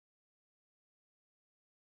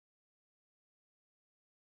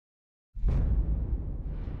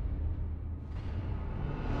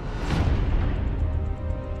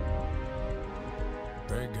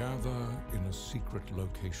gather in a secret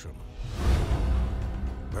location.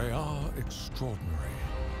 They are extraordinary,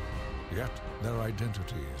 yet their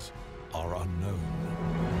identities are unknown.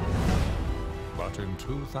 But in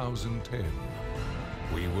 2010,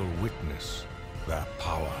 we will witness their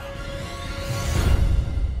power.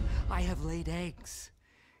 I have laid eggs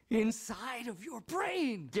inside of your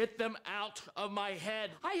brain. Get them out of my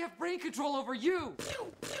head. I have brain control over you.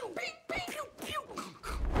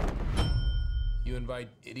 You invite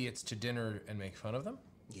idiots to dinner and make fun of them?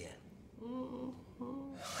 Yeah.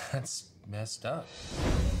 That's messed up.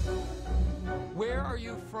 Where are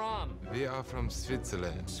you from? We are from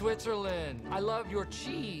Switzerland. Switzerland. I love your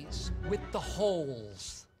cheese with the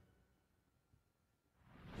holes.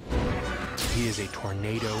 He is a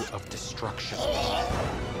tornado of destruction. I'm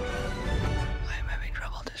having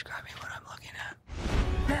trouble describing what I'm looking at.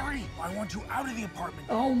 Barry, I want you out of the apartment.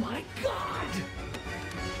 Oh my God!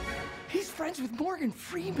 He's friends with Morgan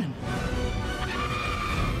Freeman.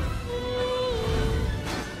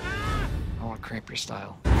 I want cramp your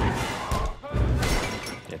style.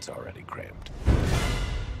 It's already cramped.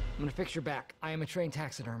 I'm gonna fix your back. I am a trained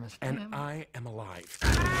taxidermist. And I am alive.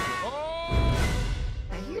 Are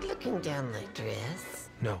you looking down the dress?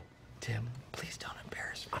 No. Tim, please don't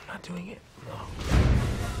embarrass me. I'm not doing it. No.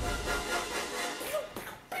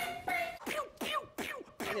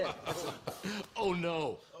 Oh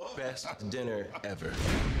no. Best dinner ever.